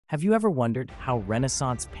Have you ever wondered how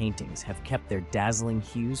Renaissance paintings have kept their dazzling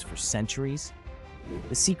hues for centuries?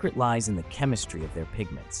 The secret lies in the chemistry of their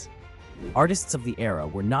pigments. Artists of the era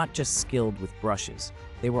were not just skilled with brushes,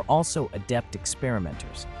 they were also adept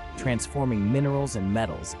experimenters, transforming minerals and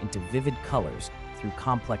metals into vivid colors through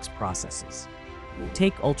complex processes.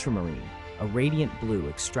 Take ultramarine, a radiant blue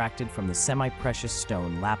extracted from the semi-precious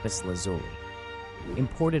stone lapis lazuli.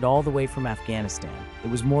 Imported all the way from Afghanistan, it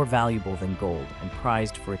was more valuable than gold and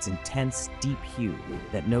prized for its intense, deep hue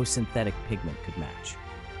that no synthetic pigment could match.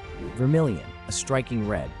 Vermilion, a striking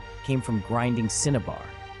red, came from grinding cinnabar,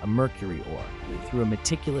 a mercury ore, through a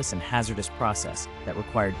meticulous and hazardous process that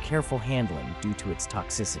required careful handling due to its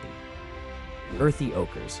toxicity. Earthy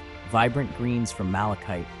ochres, vibrant greens from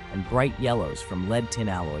malachite, and bright yellows from lead tin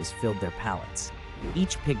alloys filled their palettes,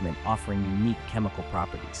 each pigment offering unique chemical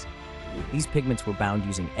properties. These pigments were bound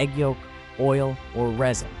using egg yolk, oil, or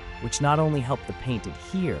resin, which not only helped the paint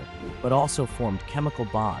adhere, but also formed chemical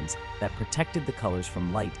bonds that protected the colors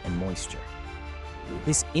from light and moisture.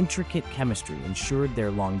 This intricate chemistry ensured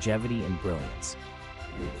their longevity and brilliance.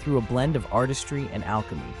 Through a blend of artistry and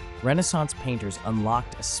alchemy, Renaissance painters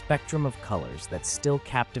unlocked a spectrum of colors that still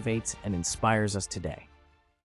captivates and inspires us today.